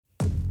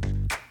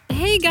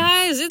Hey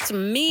guys, it's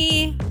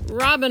me,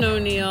 Robin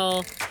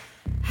O'Neill.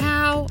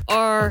 How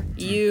are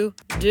you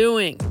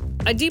doing?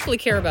 I deeply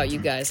care about you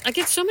guys. I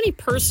get so many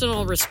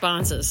personal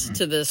responses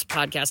to this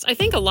podcast. I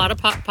think a lot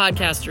of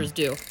podcasters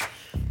do.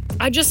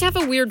 I just have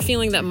a weird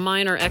feeling that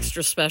mine are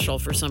extra special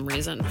for some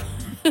reason.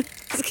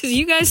 It's because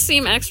you guys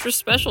seem extra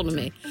special to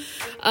me.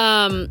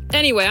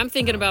 Anyway, I'm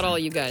thinking about all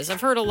you guys. I've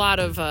heard a lot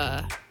of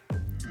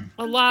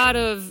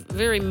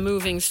very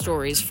moving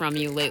stories from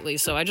you lately,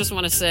 so I just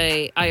want to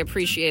say I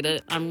appreciate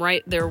it. I'm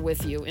right there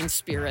with you in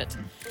spirit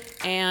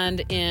and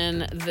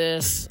in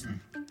this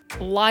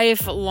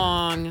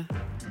lifelong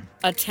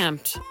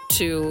attempt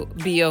to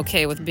be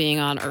okay with being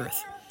on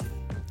Earth.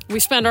 We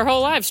spend our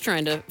whole lives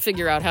trying to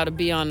figure out how to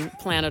be on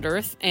planet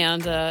Earth,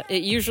 and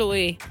it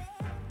usually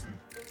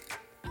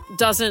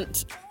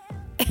doesn't.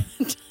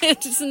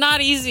 It's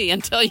not easy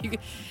until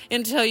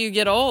you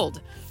get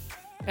old.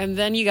 And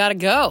then you got to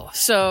go.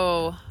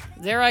 So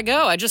there I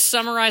go. I just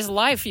summarized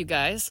life, you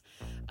guys.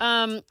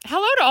 Hello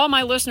to all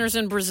my listeners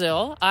in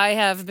Brazil. I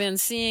have been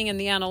seeing in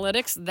the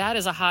analytics, that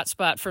is a hot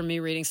spot for me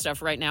reading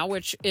stuff right now,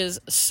 which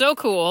is so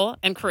cool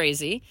and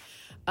crazy.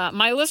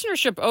 My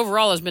listenership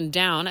overall has been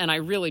down, and I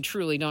really,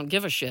 truly don't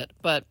give a shit.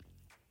 But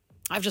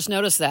I've just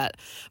noticed that.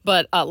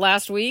 But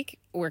last week,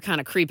 we're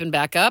kind of creeping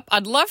back up.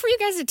 I'd love for you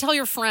guys to tell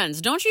your friends.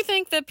 Don't you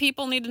think that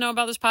people need to know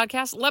about this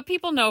podcast? Let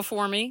people know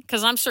for me,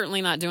 because I'm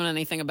certainly not doing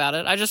anything about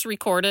it. I just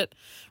record it,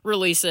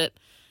 release it,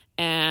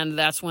 and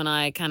that's when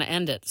I kind of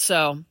end it.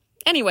 So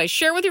anyway,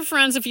 share with your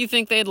friends if you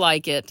think they'd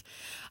like it.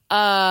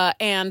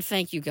 And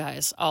thank you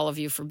guys, all of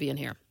you, for being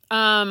here.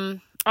 All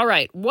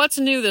right, what's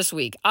new this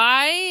week?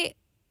 I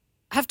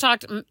have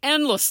talked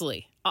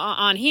endlessly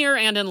on here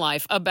and in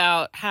life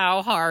about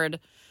how hard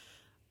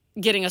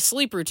getting a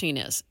sleep routine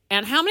is.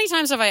 And how many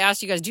times have I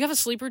asked you guys, do you have a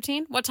sleep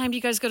routine? What time do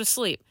you guys go to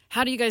sleep?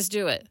 How do you guys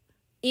do it?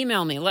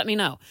 Email me. Let me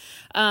know.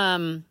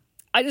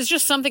 It's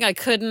just something I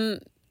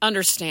couldn't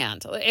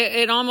understand.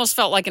 It almost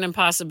felt like an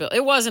impossibility.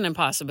 It was an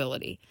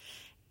impossibility.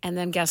 And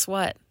then guess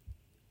what?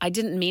 I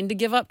didn't mean to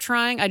give up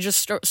trying. I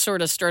just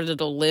sort of started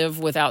to live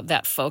without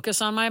that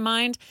focus on my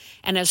mind.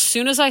 And as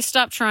soon as I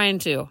stopped trying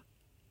to,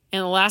 in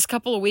the last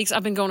couple of weeks,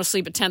 I've been going to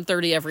sleep at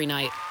 10:30 every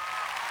night.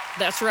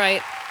 That's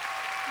right.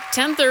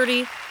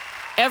 10:30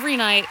 every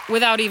night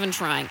without even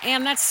trying.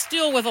 And that's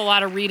still with a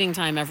lot of reading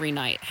time every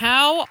night.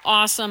 How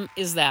awesome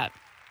is that?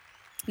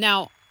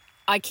 Now,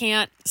 I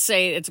can't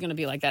say it's going to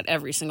be like that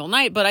every single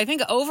night, but I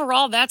think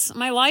overall that's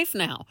my life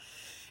now.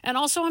 And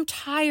also I'm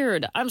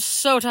tired. I'm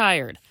so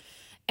tired.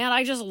 And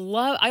I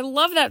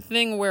love that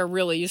thing where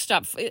really you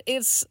stop.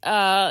 It's,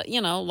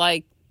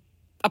 like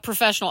a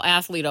professional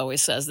athlete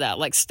always says that,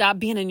 like stop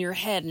being in your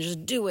head and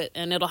just do it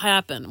and it'll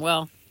happen.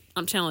 Well,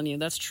 I'm telling you,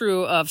 that's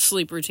true of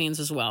sleep routines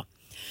as well.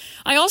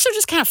 I also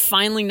just kind of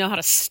finally know how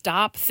to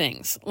stop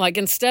things. Like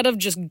instead of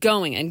just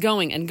going and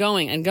going and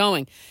going and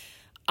going,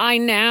 I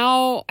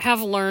now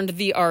have learned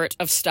the art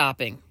of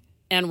stopping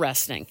and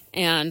resting.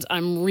 And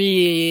I'm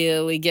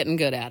really getting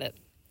good at it.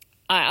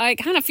 I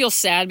kind of feel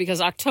sad because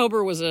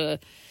October was a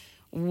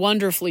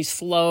wonderfully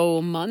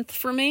slow month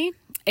for me.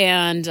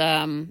 And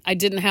I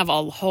didn't have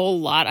a whole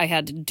lot I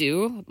had to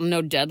do.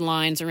 No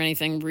deadlines or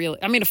anything really.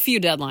 I mean, a few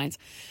deadlines.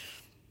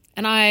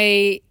 And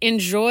I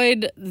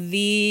enjoyed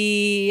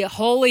the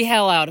holy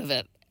hell out of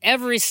it.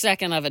 Every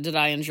second of it did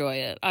I enjoy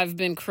it. I've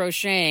been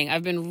crocheting.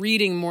 I've been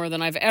reading more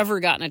than I've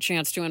ever gotten a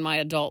chance to in my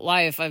adult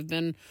life. I've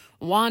been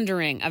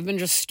wandering. I've been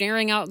just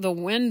staring out the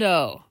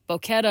window,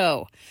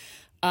 boketto,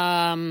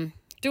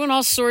 doing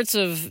all sorts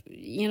of,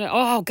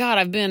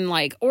 I've been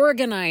like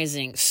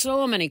organizing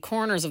so many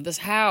corners of this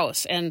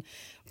house and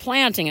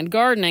planting and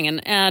gardening.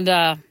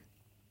 And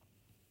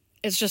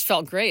it's just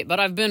felt great. But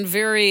I've been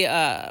very...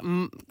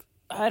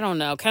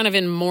 kind of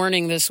in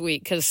mourning this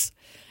week because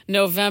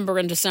November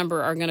and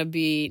December are going to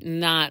be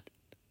not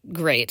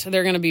great.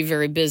 They're going to be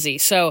very busy.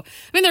 So,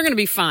 they're going to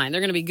be fine. They're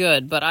going to be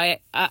good. But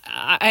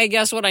I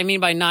guess what I mean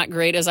by not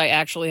great is I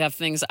actually have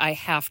things I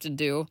have to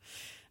do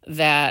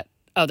that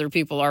other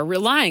people are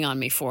relying on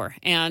me for.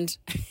 And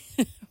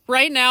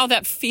right now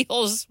that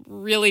feels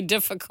really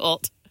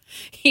difficult,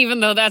 even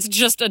though that's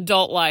just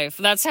adult life.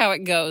 That's how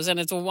it goes. And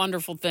it's a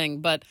wonderful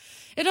thing. But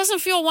it doesn't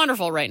feel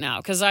wonderful right now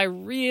because I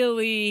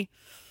really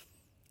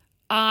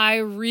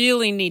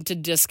need to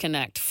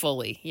disconnect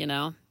fully,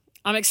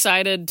 I'm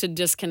excited to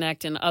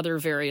disconnect in other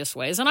various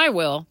ways, and I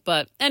will.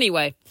 But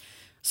anyway,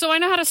 so I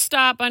know how to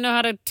stop. I know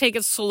how to take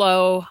it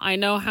slow. I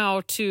know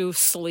how to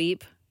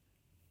sleep.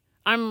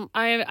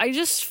 I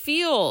just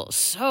feel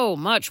so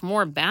much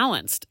more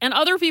balanced. And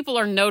other people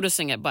are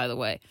noticing it, by the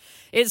way.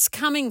 It's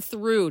coming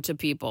through to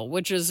people,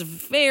 which is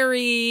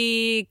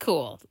very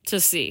cool to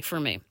see for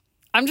me.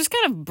 I'm just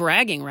kind of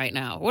bragging right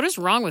now. What is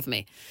wrong with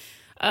me?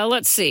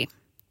 Let's see.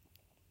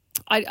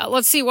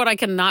 Let's see what I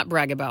can not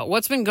brag about.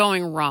 What's been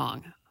going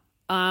wrong?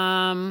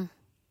 Well,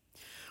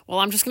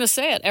 I'm just going to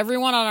say it.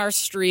 Everyone on our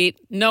street,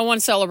 no one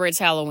celebrates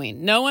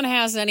Halloween. No one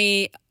has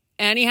any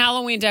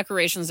Halloween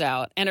decorations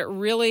out, and it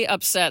really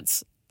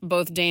upsets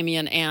both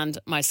Damien and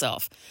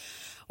myself.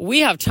 We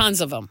have tons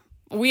of them.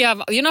 We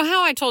have, you know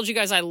how I told you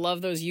guys I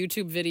love those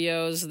YouTube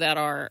videos that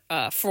are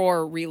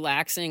for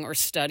relaxing or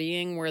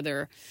studying, where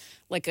they're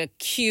like a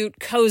cute,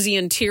 cozy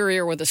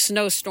interior with a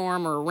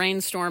snowstorm or a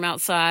rainstorm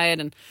outside.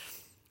 And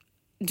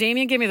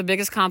Damien gave me the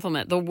biggest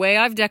compliment. The way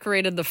I've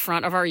decorated the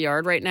front of our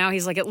yard right now,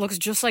 he's like, it looks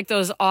just like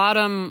those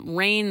autumn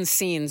rain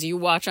scenes you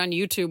watch on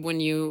YouTube when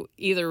you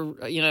either,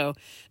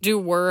 do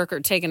work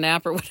or take a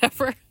nap or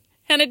whatever.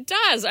 And it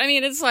does. I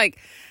mean, it's like,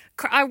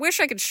 I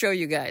wish I could show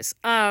you guys.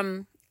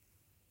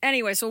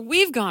 Anyway, so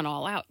we've gone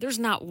all out. There's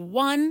not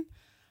one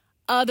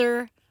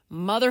other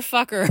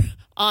motherfucker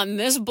on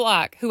this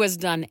block who has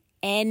done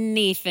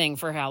anything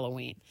for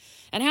Halloween.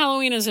 And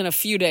Halloween is in a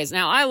few days.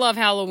 Now, I love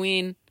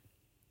Halloween.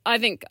 I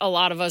think a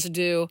lot of us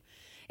do.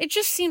 It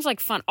just seems like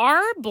fun.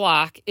 Our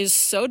block is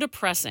so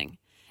depressing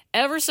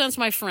ever since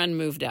my friend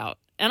moved out.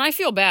 And I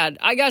feel bad.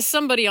 I guess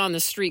somebody on the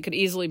street could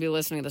easily be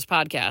listening to this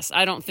podcast.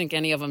 I don't think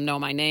any of them know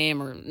my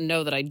name or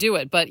know that I do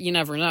it, but you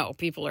never know.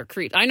 People are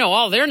creeps. I know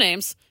all their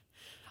names.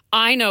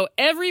 I know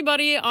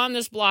everybody on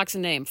this block's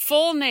name,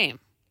 full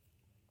name.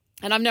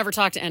 And I've never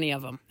talked to any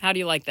of them. How do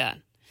you like that?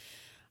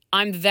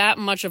 I'm that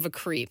much of a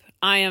creep.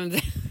 I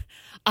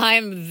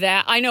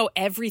know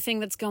everything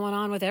that's going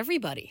on with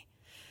everybody.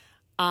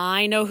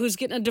 I know who's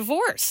getting a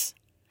divorce.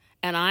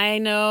 And I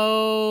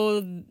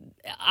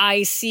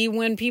see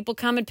when people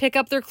come and pick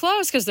up their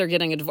clothes because they're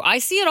getting a divorce. I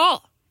see it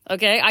all.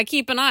 Okay. I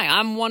keep an eye.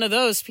 I'm one of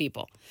those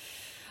people.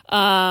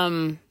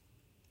 And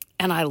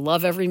I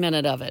love every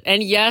minute of it.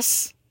 And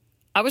yes,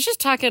 I was just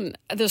talking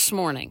this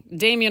morning.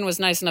 Damien was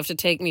nice enough to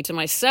take me to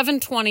my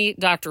 7:20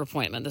 doctor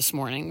appointment this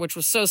morning, which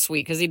was so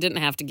sweet because he didn't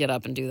have to get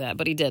up and do that,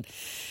 but he did.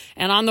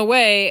 And on the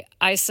way,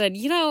 I said,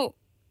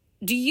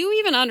 do you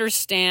even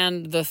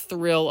understand the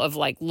thrill of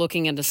like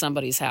looking into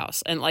somebody's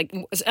house? And I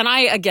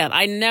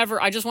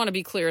just want to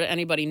be clear to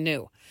anybody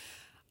new.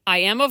 I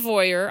am a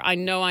voyeur. I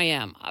know I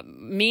am.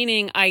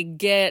 Meaning I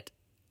get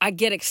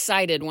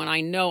excited when I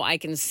know I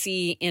can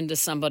see into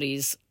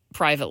somebody's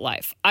private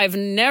life.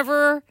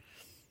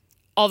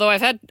 Although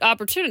I've had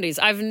opportunities,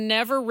 I've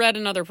never read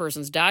another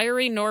person's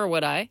diary, nor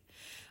would I.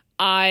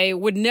 I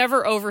would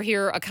never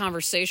overhear a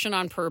conversation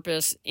on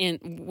purpose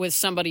with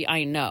somebody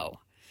I know.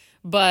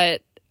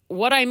 But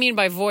what I mean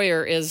by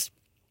voyeur is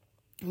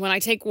when I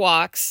take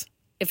walks,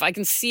 if I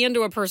can see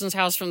into a person's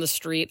house from the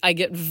street, I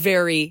get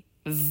very,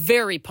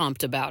 very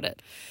pumped about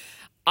it.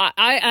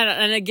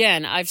 And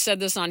again, I've said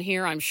this on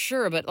here, I'm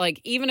sure, but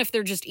like even if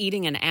they're just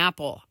eating an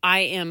apple, I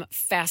am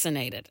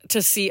fascinated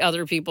to see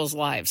other people's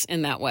lives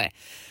in that way.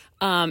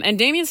 And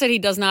Damien said he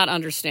does not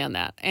understand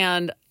that.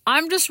 And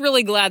I'm just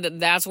really glad that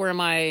that's where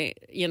my,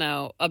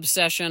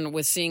 obsession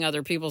with seeing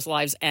other people's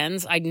lives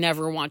ends. I'd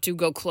never want to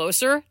go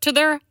closer to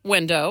their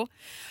window.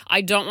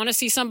 I don't want to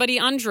see somebody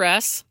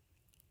undress,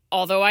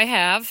 although I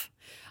have.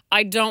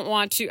 I don't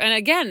want to. And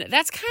again,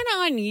 that's kind of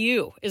on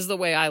you is the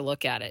way I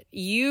look at it.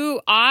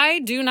 I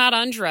do not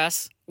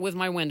undress with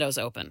my windows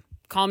open.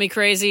 Call me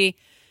crazy.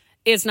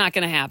 It's not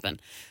going to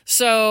happen.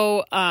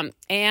 So,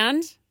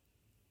 and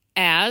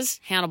as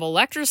Hannibal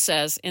Lecter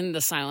says in The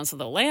Silence of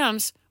the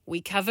Lambs,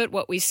 we covet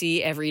what we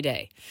see every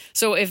day.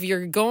 So if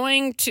you're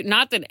going to,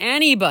 not that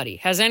anybody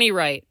has any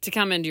right to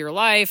come into your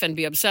life and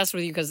be obsessed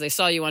with you because they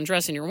saw you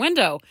undress in your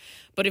window,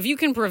 but if you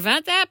can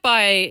prevent that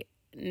by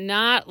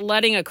not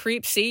letting a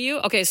creep see you.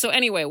 Okay, so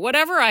anyway,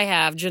 whatever I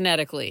have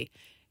genetically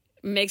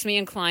makes me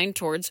inclined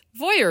towards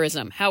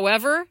voyeurism.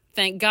 However,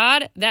 thank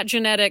God that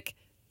genetic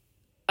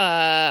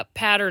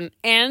pattern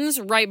ends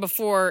right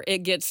before it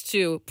gets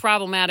to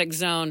problematic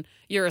zone.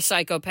 You're a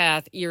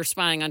psychopath, you're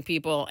spying on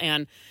people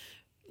and,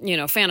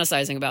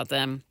 fantasizing about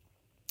them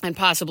and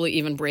possibly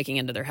even breaking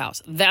into their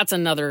house. That's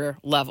another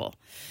level.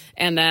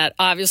 And that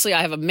obviously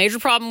I have a major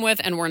problem with,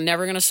 and we're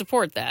never going to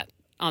support that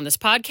on this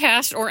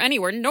podcast or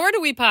anywhere, nor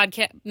do we on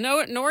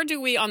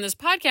this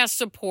podcast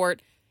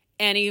support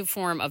any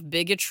form of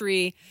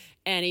bigotry,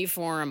 any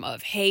form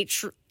of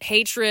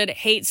hatred,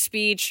 hate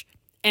speech,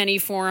 any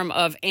form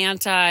of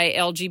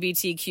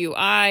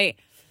anti-LGBTQI,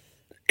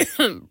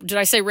 did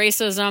I say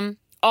racism?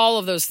 All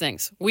of those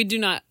things. We do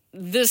not,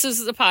 this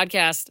is the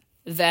podcast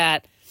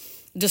that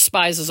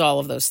despises all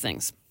of those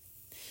things.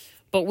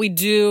 But we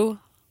do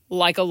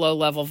like a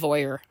low-level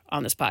voyeur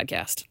on this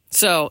podcast.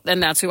 So,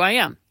 and that's who I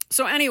am.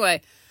 So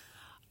anyway,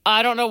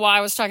 I don't know why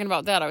I was talking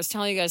about that. I was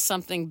telling you guys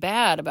something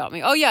bad about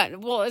me. Oh yeah,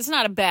 well, it's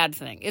not a bad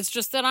thing. It's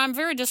just that I'm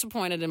very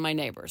disappointed in my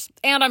neighbors.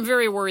 And I'm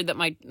very worried that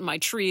my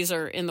trees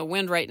are in the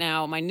wind right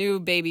now, my new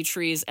baby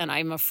trees, and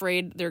I'm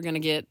afraid they're going to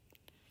get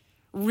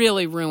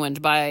really ruined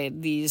by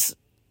these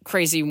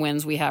crazy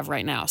winds we have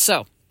right now.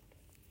 So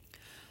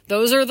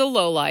those are the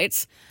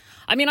lowlights.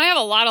 I mean, I have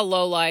a lot of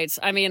lowlights.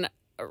 I mean,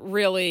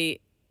 really,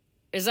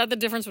 is that the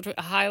difference between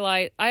a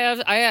highlight?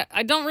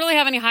 I don't really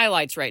have any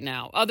highlights right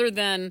now other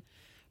than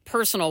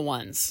personal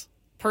ones,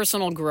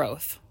 personal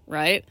growth,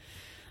 right?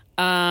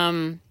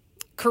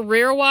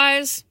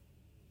 Career-wise,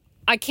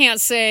 I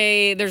can't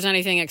say there's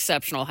anything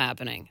exceptional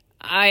happening.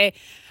 I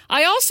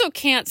also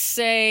can't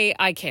say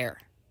I care.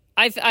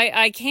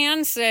 I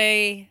can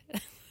say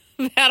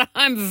that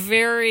I'm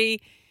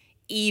very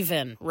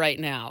even right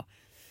now.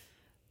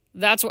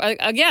 That's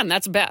again,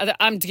 that's bad.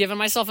 I'm giving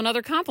myself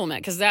another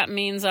compliment because that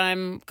means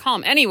I'm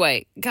calm.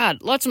 Anyway, God,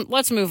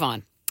 let's move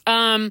on.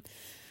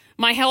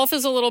 My health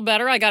is a little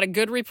better. I got a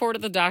good report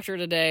at the doctor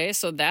today,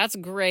 so that's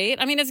great.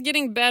 I mean, it's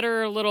getting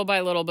better little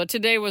by little, but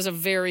today was a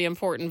very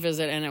important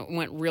visit and it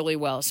went really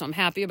well, so I'm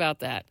happy about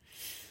that.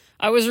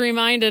 I was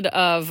reminded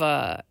of,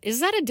 is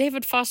that a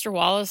David Foster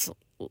Wallace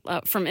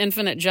from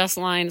Infinite Jest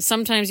line?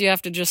 Sometimes you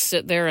have to just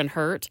sit there and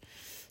hurt.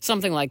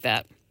 Something like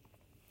that.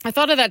 I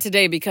thought of that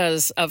today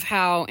because of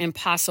how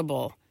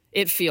impossible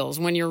it feels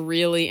when you're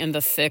really in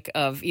the thick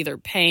of either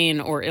pain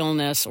or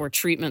illness or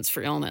treatments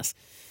for illness,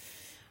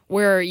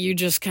 where you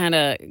just kind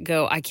of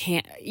go, I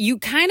can't, you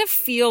kind of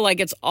feel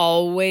like it's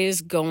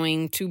always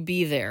going to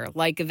be there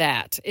like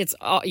that. It's,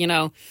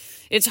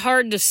 it's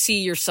hard to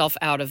see yourself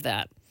out of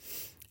that.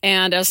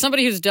 And as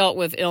somebody who's dealt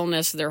with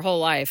illness their whole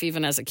life,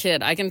 even as a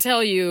kid, I can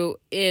tell you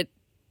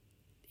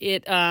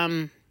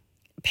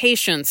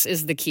patience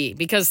is the key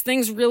because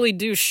things really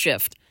do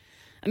shift.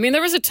 I mean,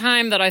 there was a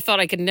time that I thought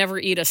I could never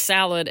eat a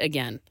salad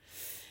again.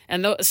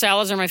 And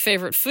salads are my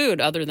favorite food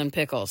other than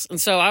pickles.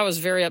 And so I was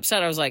very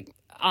upset. I was like,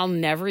 I'll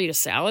never eat a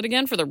salad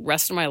again for the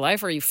rest of my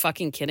life. Are you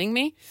fucking kidding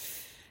me?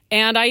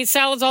 And I eat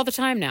salads all the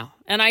time now.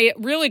 And I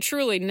really,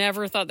 truly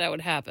never thought that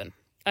would happen.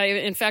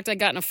 In fact, I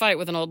got in a fight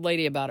with an old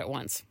lady about it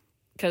once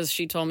because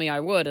she told me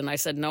I would. And I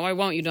said, no, I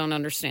won't. You don't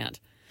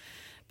understand.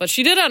 But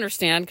she did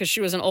understand because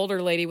she was an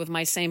older lady with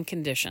my same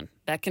condition.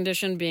 That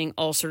condition being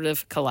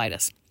ulcerative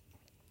colitis.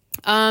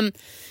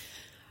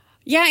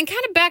 Yeah, and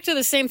kind of back to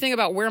the same thing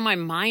about where my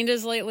mind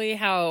is lately,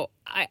 how,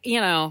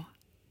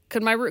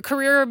 could my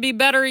career be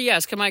better?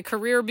 Yes. Could my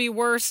career be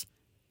worse?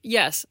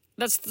 Yes.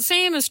 That's the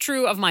same is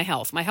true of my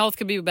health. My health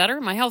could be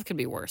better. My health could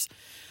be worse.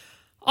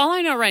 All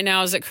I know right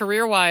now is that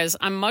career-wise,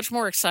 I'm much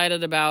more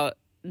excited about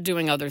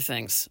doing other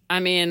things. I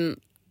mean,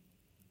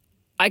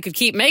 I could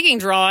keep making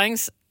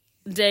drawings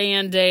day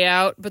in, day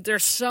out, but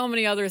there's so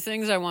many other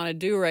things I want to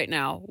do right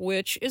now,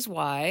 which is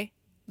why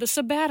the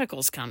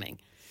sabbatical's coming.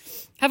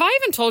 Have I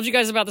even told you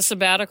guys about the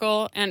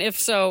sabbatical? And if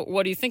so,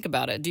 what do you think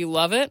about it? Do you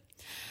love it?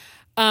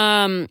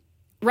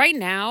 Right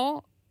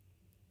now,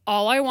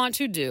 all I want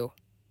to do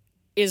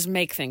is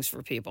make things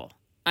for people.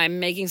 I'm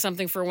making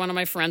something for one of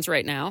my friends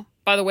right now.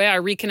 By the way, I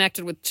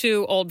reconnected with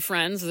 2 old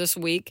friends this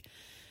week,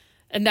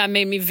 and that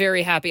made me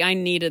very happy. I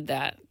needed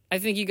that. I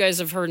think you guys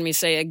have heard me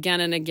say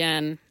again and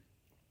again,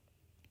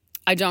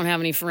 I don't have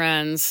any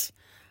friends.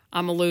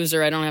 I'm a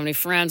loser. I don't have any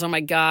friends. Oh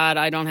my God,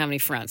 I don't have any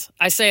friends.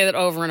 I say that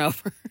over and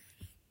over.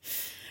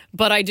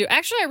 But I do.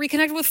 Actually, I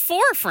reconnected with 4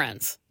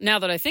 friends now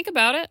that I think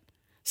about it.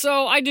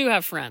 So I do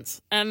have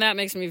friends, and that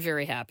makes me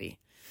very happy.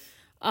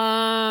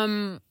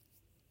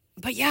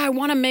 But yeah, I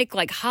want to make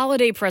like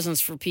holiday presents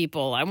for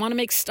people. I want to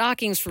make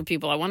stockings for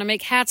people. I want to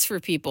make hats for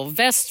people,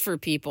 vests for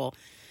people,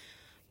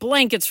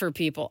 blankets for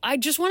people. I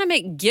just want to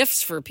make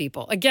gifts for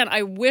people. Again,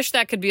 I wish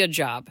that could be a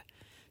job.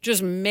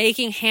 Just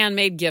making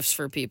handmade gifts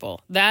for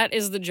people. That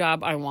is the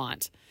job I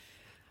want.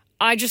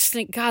 I just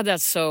think, God,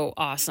 that's so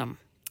awesome.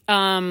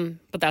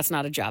 But that's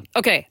not a job.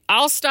 Okay,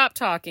 I'll stop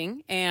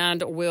talking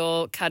and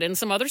we'll cut in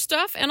some other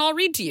stuff and I'll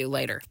read to you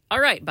later. All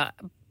right, bye.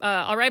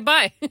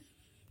 Bye.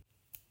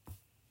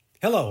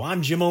 Hello,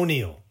 I'm Jim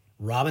O'Neill,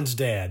 Robin's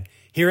dad,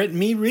 here at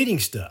Me Reading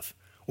Stuff.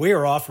 We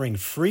are offering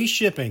free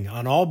shipping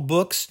on all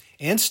books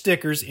and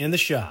stickers in the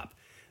shop.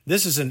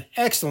 This is an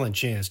excellent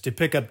chance to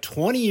pick up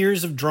 20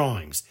 years of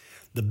drawings,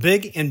 the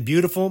big and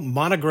beautiful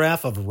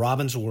monograph of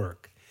Robin's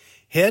work.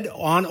 Head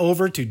on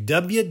over to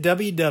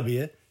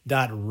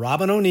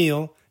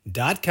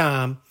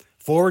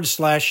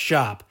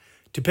www.robinoneal.com/shop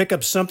to pick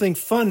up something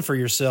fun for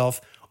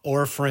yourself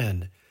or a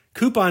friend.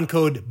 Coupon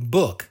code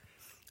BOOK.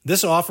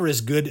 This offer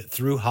is good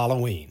through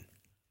Halloween.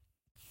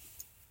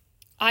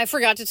 I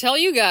forgot to tell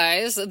you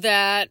guys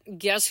that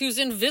guess whose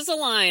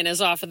Invisalign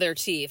is off of their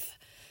teeth?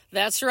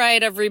 That's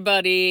right,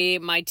 everybody.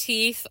 My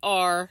teeth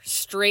are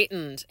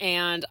straightened,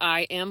 and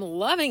I am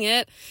loving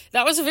it.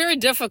 That was very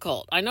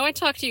difficult. I know I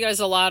talked to you guys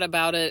a lot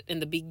about it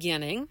in the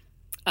beginning,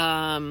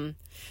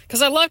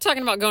 because I love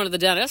talking about going to the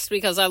dentist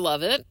because I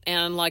love it.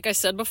 And like I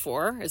said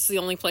before, it's the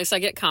only place I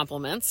get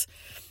compliments.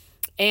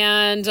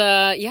 And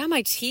yeah,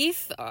 my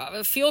teeth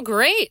feel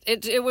great.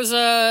 It was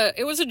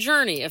a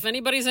journey. If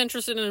anybody's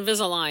interested in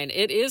Invisalign,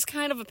 it is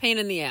kind of a pain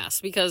in the ass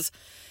because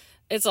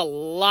it's a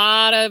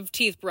lot of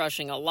teeth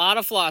brushing, a lot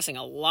of flossing,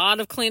 a lot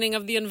of cleaning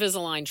of the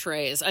Invisalign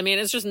trays. I mean,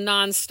 it's just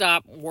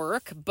nonstop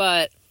work.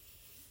 But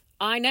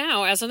I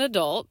now, as an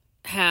adult,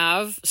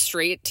 have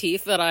straight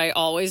teeth that I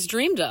always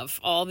dreamed of.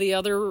 All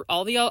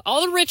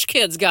the rich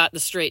kids got the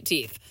straight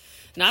teeth,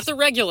 not the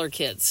regular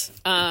kids.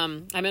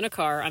 I'm in a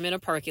car. I'm in a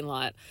parking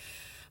lot.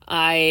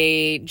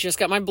 I just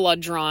got my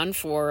blood drawn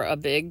for a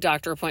big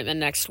doctor appointment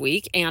next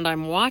week, and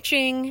I'm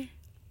watching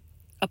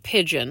a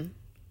pigeon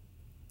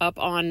up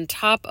on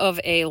top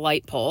of a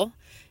light pole,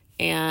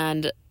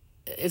 and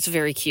it's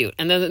very cute.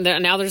 And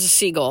then now there's a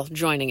seagull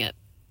joining it.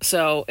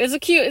 So it's a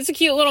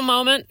cute little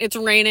moment. It's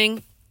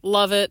raining.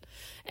 Love it.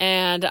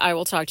 And I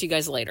will talk to you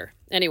guys later.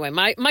 Anyway,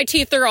 my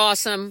teeth are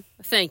awesome.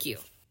 Thank you.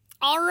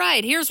 All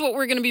right, here's what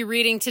we're going to be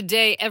reading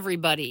today,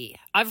 everybody.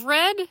 I've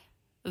read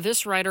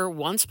this writer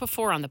once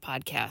before on the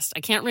podcast.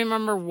 I can't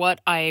remember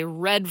what I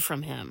read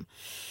from him.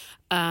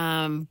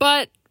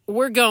 But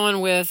we're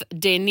going with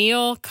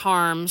Daniil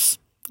Kharms,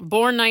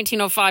 born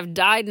 1905,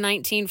 died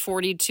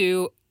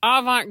 1942,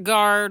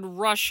 avant-garde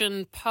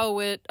Russian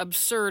poet,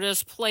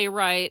 absurdist,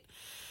 playwright.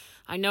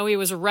 I know he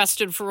was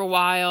arrested for a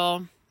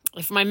while.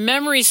 If my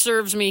memory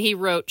serves me, he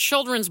wrote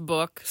children's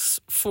books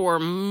for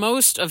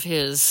most of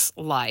his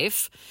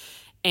life.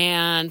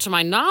 And to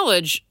my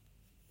knowledge,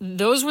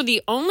 those were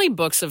the only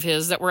books of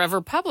his that were ever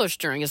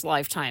published during his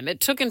lifetime. It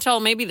took until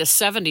maybe the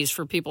 70s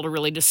for people to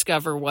really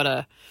discover what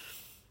a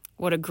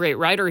great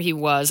writer he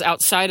was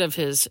outside of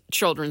his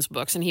children's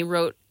books. And he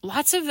wrote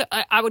lots of,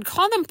 I would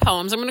call them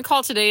poems. I'm going to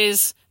call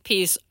today's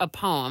piece a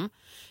poem.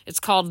 It's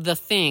called The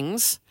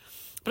Things.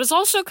 But it's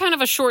also kind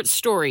of a short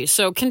story.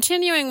 So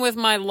continuing with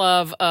my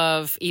love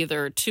of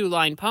either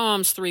 2-line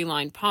poems,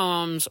 3-line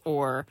poems,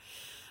 or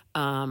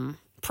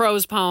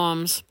prose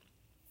poems,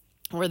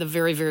 or the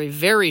very, very,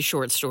 very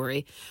short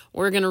story,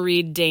 we're going to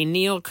read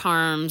Daniil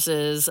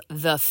Kharms'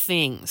 The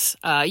Things.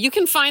 You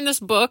can find this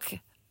book,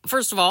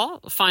 first of all,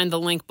 find the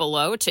link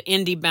below to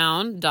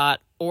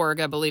indiebound.org,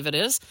 I believe it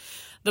is.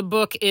 The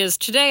book is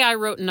Today I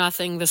Wrote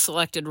Nothing, the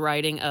selected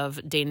writing of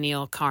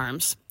Daniil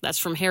Kharms. That's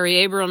from Harry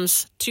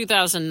Abrams,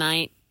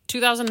 2009,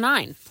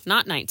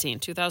 not 19,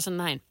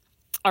 2009.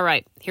 All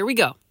right, here we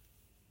go.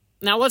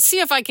 Now let's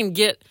see if I can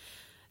get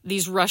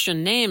these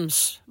Russian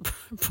names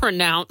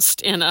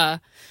pronounced in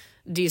a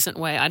decent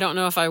way. I don't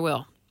know if I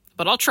will,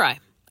 but I'll try.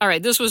 All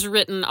right, this was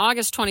written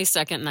August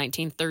 22nd,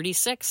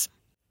 1936.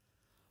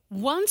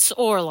 Once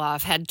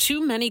Orlov had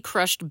too many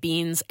crushed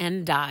beans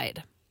and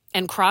died,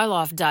 and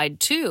Krylov died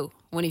too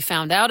when he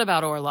found out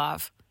about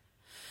Orlov.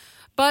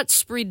 But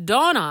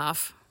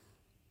Spiridonov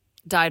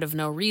died of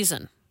no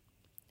reason,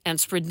 and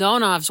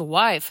Spiridonov's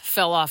wife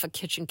fell off a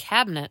kitchen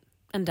cabinet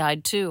and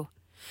died too.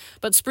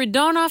 But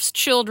Spiridonov's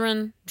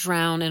children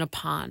drowned in a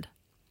pond.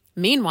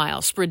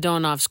 Meanwhile,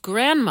 Spiridonov's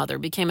grandmother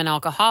became an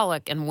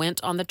alcoholic and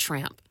went on the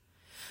tramp.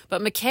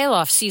 But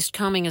Mikhailov ceased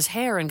combing his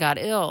hair and got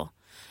ill,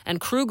 and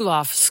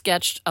Kruglov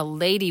sketched a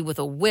lady with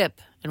a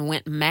whip and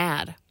went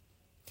mad.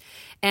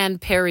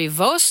 And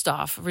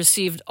Perivostov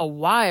received a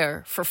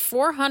wire for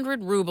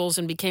 400 rubles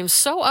and became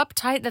so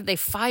uptight that they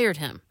fired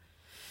him.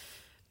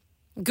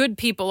 Good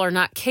people are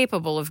not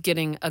capable of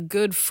getting a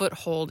good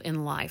foothold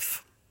in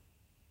life.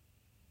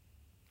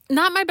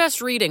 Not my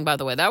best reading, by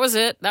the way. That was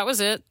it.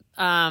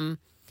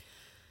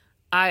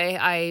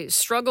 I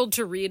struggled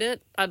to read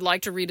it. I'd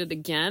like to read it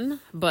again,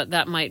 but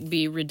that might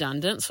be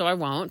redundant, so I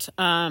won't.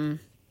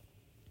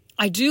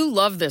 I do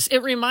love this. It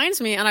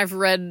reminds me, and I've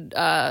read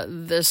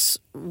this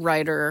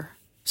writer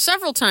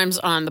several times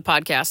on the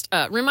podcast,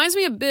 reminds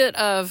me a bit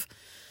of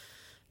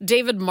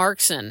David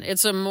Markson.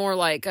 It's a more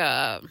like,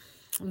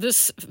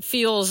 this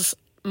feels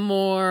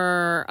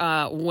more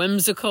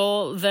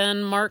whimsical than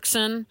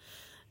Markson.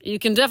 You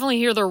can definitely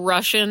hear the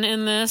Russian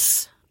in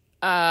this,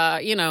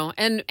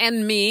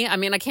 and me. I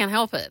mean, I can't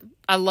help it.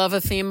 I love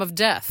a theme of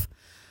death.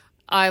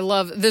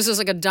 This is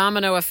like a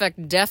domino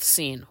effect death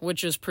scene,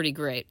 which is pretty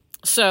great.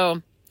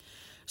 So,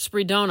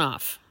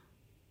 Spiridonov,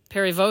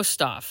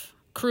 Perivostov,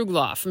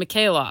 Kruglov,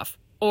 Mikhailov,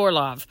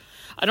 Orlov.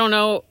 I don't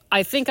know.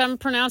 I think I'm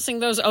pronouncing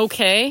those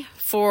okay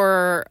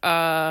for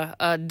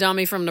a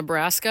dummy from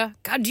Nebraska.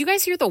 God, do you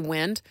guys hear the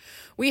wind?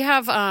 We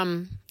have,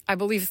 I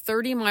believe,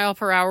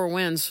 30-mile-per-hour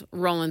winds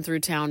rolling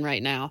through town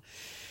right now,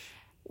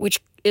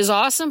 which is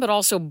awesome, but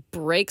also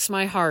breaks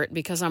my heart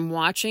because I'm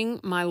watching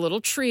my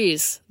little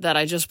trees that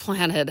I just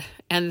planted,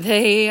 and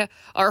they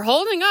are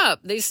holding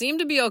up. They seem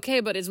to be okay,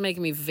 but it's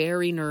making me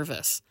very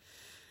nervous.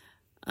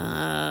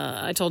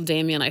 I told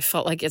Damien I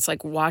felt like it's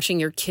like watching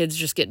your kids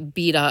just get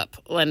beat up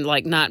and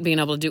like not being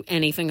able to do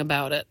anything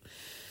about it.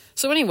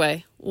 So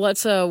anyway,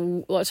 let's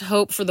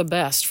hope for the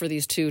best for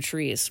these 2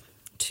 trees,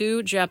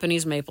 2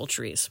 Japanese maple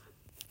trees.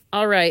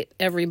 All right,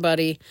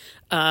 everybody,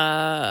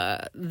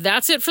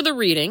 that's it for the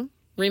reading.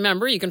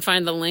 Remember, you can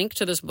find the link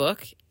to this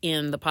book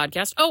in the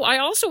podcast. Oh, I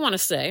also want to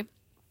say,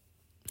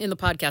 in the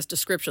podcast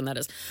description, that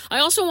is, I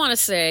also want to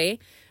say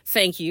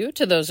thank you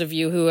to those of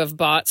you who have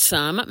bought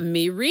some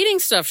Me Reading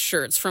Stuff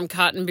shirts from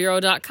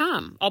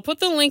cottonbureau.com. I'll put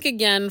the link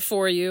again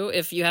for you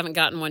if you haven't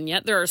gotten one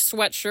yet. There are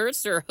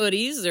sweatshirts, there are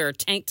hoodies, there are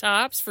tank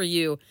tops for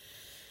you.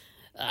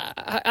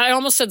 I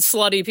almost said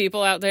slutty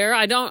people out there.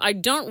 I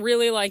don't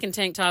really liken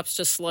tank tops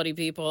to slutty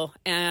people.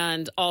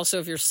 And also,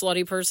 if you're a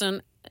slutty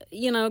person,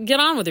 get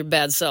on with your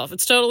bad self.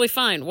 It's totally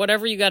fine.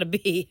 Whatever you got to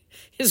be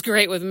is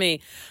great with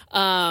me.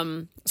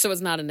 So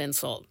it's not an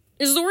insult.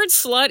 Is the word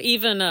slut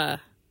even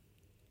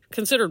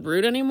considered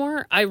rude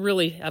anymore? I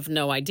really have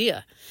no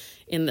idea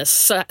in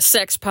this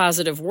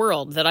sex-positive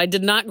world that I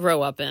did not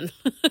grow up in.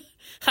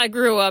 I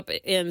grew up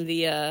in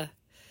in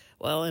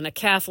a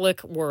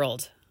Catholic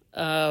world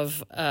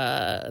of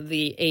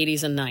the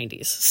 80s and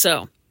 90s.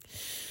 So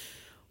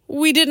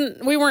we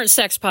weren't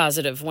sex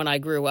positive when I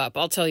grew up,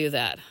 I'll tell you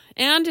that.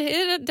 And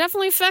it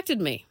definitely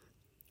affected me.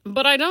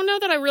 But I don't know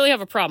that I really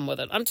have a problem with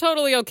it. I'm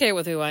totally okay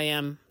with who I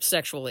am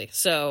sexually.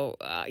 So,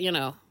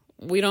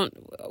 we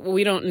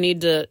don't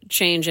need to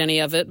change any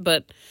of it,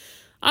 but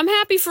I'm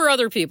happy for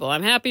other people.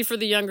 I'm happy for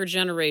the younger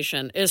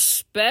generation,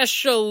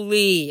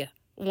 especially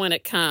when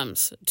it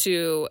comes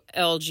to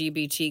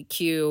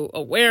LGBTQ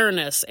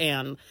awareness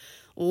and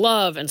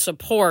love and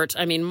support.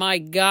 I mean, my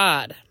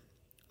God,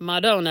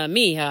 Madonna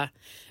mia,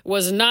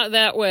 was not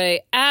that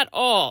way at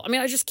all. I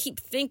mean, I just keep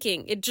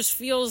thinking, it just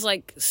feels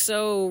like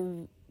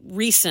so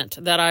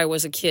recent that I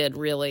was a kid,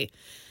 really.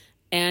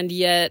 And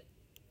yet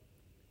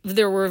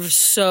there were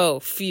so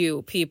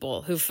few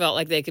people who felt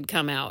like they could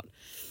come out.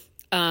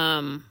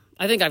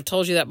 I think I've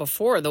told you that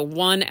before. The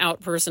one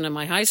out person in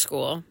my high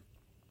school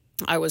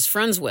I was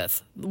friends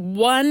with.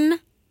 One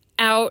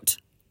out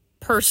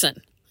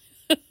person.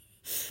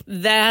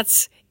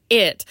 That's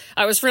it.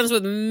 I was friends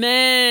with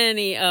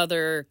many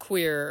other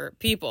queer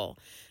people,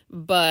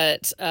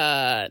 but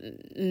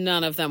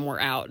none of them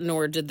were out,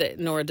 nor did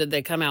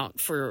they come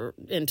out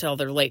until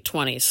their late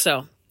 20s.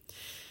 So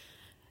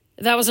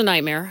that was a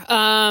nightmare.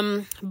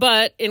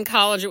 But in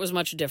college, it was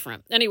much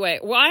different. Anyway,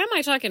 why am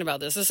I talking about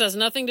this? This has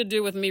nothing to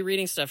do with me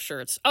reading stuff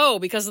shirts. Oh,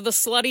 because of the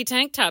slutty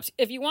tank tops.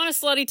 If you want a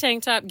slutty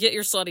tank top, get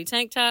your slutty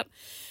tank top.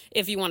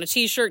 If you want a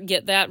t-shirt,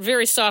 get that.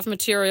 Very soft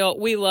material.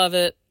 We love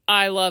it.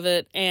 I love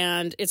it.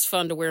 And it's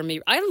fun to wear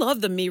me. I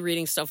love the Me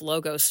Reading Stuff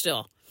logo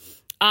still.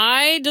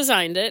 I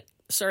designed it.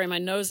 Sorry, my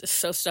nose is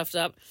so stuffed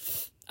up.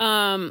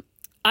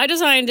 I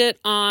designed it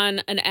on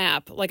an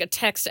app, like a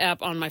text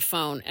app on my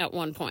phone at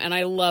one point, and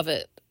I love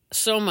it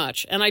so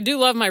much. And I do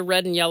love my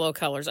red and yellow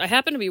colors. I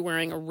happen to be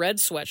wearing a red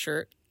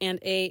sweatshirt and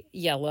a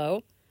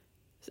yellow,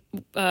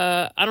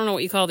 I don't know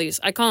what you call these.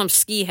 I call them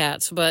ski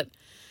hats, but,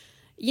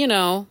 you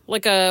know,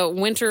 like a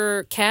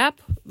winter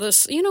cap.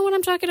 You know what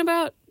I'm talking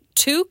about?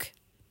 Toque?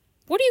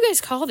 What do you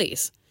guys call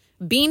these?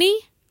 Beanie?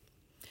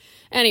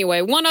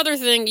 Anyway, one other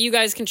thing, you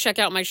guys can check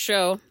out my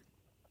show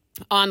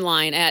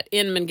online at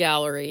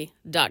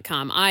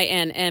inmangallery.com,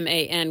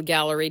 INMAN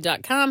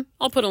gallery.com.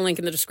 I'll put a link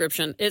in the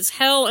description. It's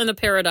Hell in the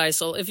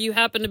Paradisal. If you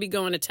happen to be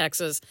going to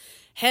Texas,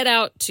 head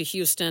out to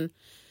Houston,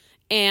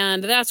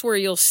 and that's where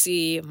you'll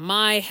see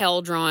my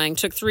hell drawing.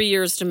 Took 3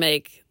 years to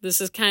make.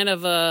 This is kind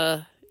of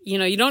a,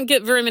 you don't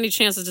get very many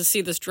chances to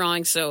see this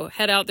drawing, so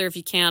head out there if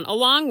you can,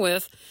 along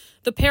with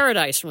the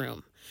Paradise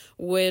Room,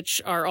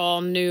 which are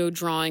all new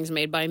drawings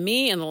made by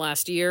me in the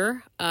last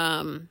year,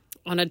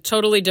 on a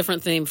totally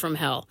different theme from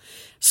hell.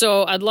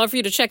 So I'd love for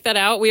you to check that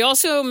out. We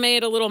also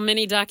made a little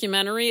mini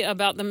documentary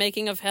about the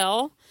making of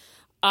hell.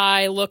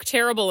 I look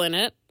terrible in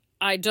it.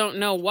 I don't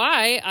know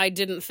why. I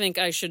didn't think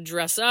I should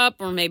dress up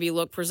or maybe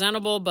look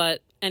presentable,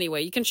 but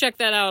anyway, you can check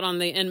that out on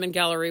the Inman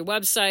Gallery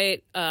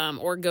website,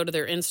 or go to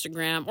their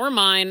Instagram or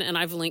mine, and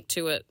I've linked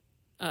to it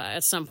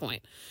at some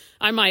point.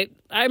 I might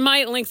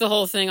link the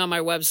whole thing on my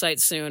website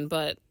soon,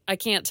 but I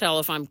can't tell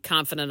if I'm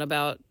confident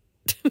about...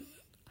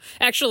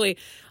 Actually,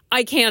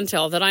 I can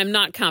tell that I'm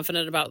not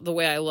confident about the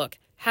way I look.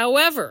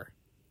 However,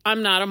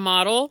 I'm not a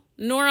model,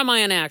 nor am I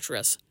an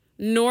actress,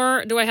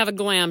 nor do I have a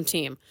glam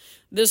team.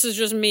 This is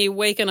just me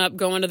waking up,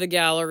 going to the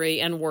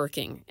gallery, and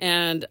working.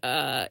 And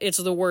it's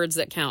the words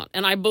that count.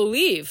 And I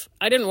believe,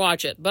 I didn't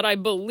watch it, but I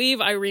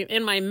believe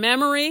in my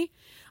memory,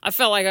 I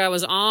felt like I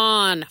was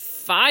on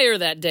fire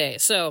that day.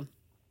 So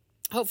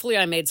hopefully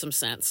I made some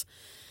sense.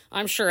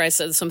 I'm sure I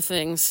said some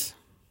things.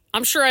 I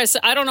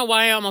don't know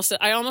why I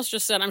almost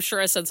just said, I'm sure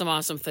I said some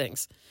awesome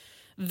things.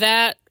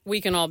 That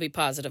we can all be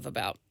positive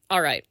about.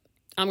 All right,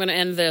 I'm going to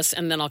end this,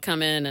 and then I'll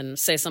come in and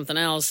say something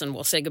else, and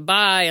we'll say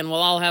goodbye, and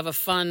we'll all have a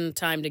fun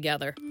time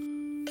together.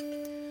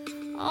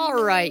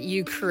 All right,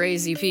 you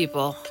crazy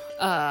people.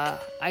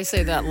 I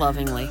say that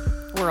lovingly.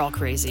 We're all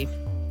crazy.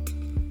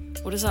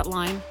 What is that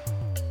line?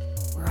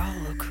 We're all a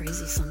little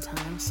crazy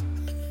sometimes.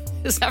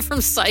 Is that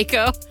from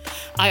Psycho?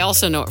 I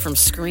also know it from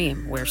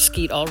Scream, where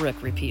Skeet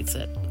Ulrich repeats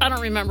it. I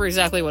don't remember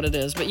exactly what it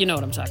is, but you know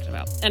what I'm talking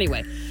about.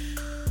 Anyway,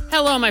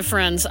 hello, my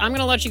friends. I'm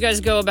going to let you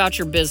guys go about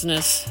your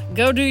business.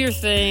 Go do your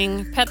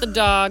thing. Pet the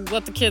dog.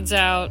 Let the kids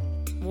out.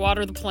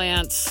 Water the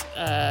plants.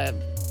 I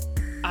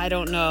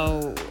don't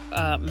know.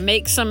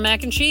 Make some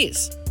mac and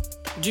cheese.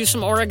 Do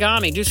some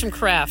origami. Do some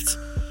crafts.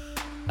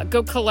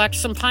 Go collect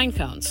some pine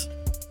cones.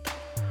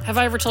 Have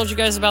I ever told you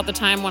guys about the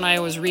time when I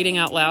was reading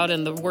out loud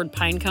and the word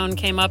pine cone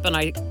came up and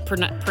I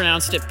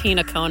pronounced it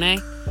pina cone?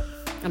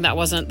 And that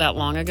wasn't that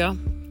long ago.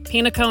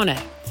 Pina cone.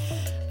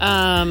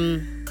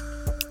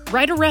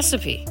 Write a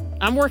recipe.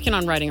 I'm working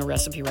on writing a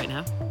recipe right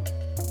now.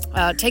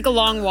 Take a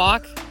long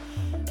walk.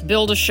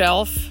 Build a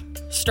shelf.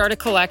 Start a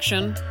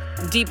collection.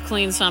 Deep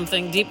clean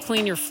something. Deep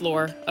clean your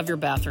floor of your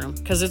bathroom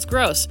because it's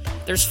gross.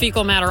 There's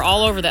fecal matter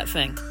all over that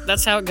thing.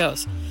 That's how it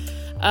goes.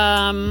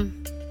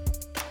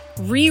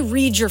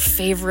 Reread your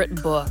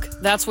favorite book.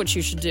 That's what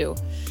you should do.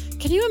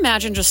 Can you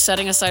imagine just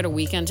setting aside a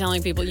weekend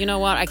telling people, you know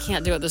what, I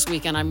can't do it this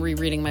weekend. I'm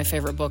rereading my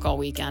favorite book all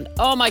weekend.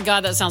 Oh my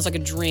God, that sounds like a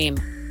dream.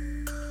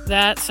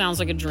 That sounds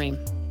like a dream.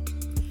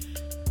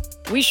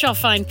 We shall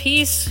find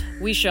peace.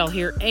 We shall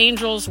hear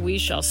angels. We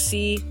shall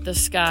see the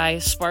sky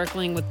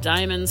sparkling with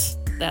diamonds.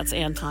 That's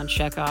Anton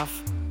Chekhov.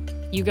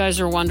 You guys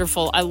are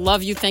wonderful. I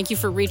love you. Thank you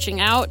for reaching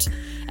out,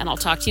 and I'll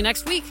talk to you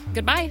next week.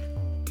 Goodbye.